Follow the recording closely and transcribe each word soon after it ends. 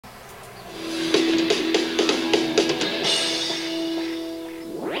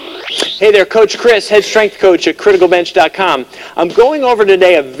Hey there, Coach Chris, head strength coach at criticalbench.com. I'm going over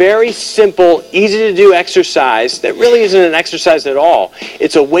today a very simple, easy to do exercise that really isn't an exercise at all.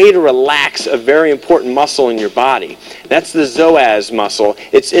 It's a way to relax a very important muscle in your body. That's the psoas muscle.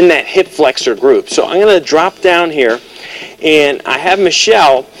 It's in that hip flexor group. So I'm going to drop down here, and I have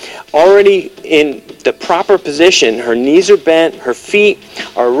Michelle already in the proper position. Her knees are bent, her feet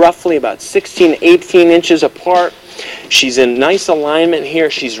are roughly about 16, 18 inches apart. She's in nice alignment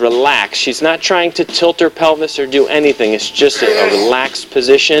here. She's relaxed. She's not trying to tilt her pelvis or do anything. It's just a relaxed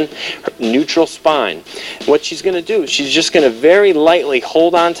position, neutral spine. What she's going to do, she's just going to very lightly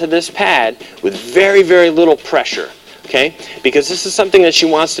hold on to this pad with very, very little pressure. Okay? Because this is something that she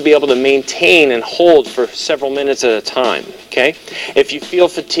wants to be able to maintain and hold for several minutes at a time. Okay? If you feel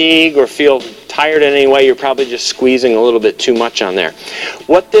fatigue or feel tired in any way, you're probably just squeezing a little bit too much on there.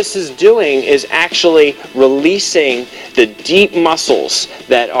 What this is doing is actually releasing the deep muscles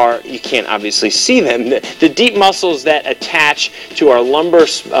that are, you can't obviously see them, the deep muscles that attach to our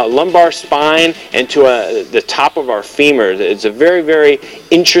lumbar spine and to the top of our femur. It's a very, very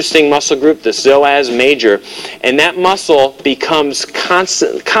interesting muscle group, the psoas major, and that muscle becomes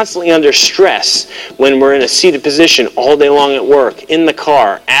constantly under stress when we're in a seated position all day long at work, in the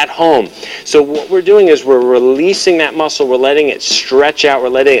car, at home. So what we're doing is we're releasing that muscle, we're letting it stretch out, we're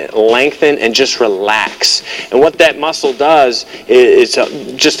letting it lengthen and just relax. And what that muscle does is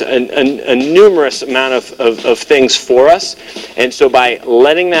just a numerous amount of things for us. And so by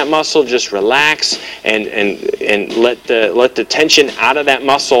letting that muscle just relax and let the tension out of that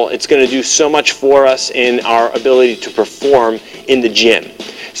muscle, it's going to do so much for us in our ability to perform in the gym.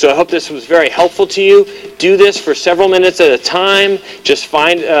 So I hope this was very helpful to you. Do this for several minutes at a time. Just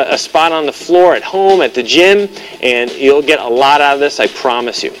find a spot on the floor at home, at the gym, and you'll get a lot out of this, I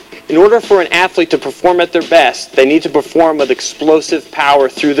promise you. In order for an athlete to perform at their best, they need to perform with explosive power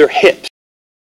through their hips.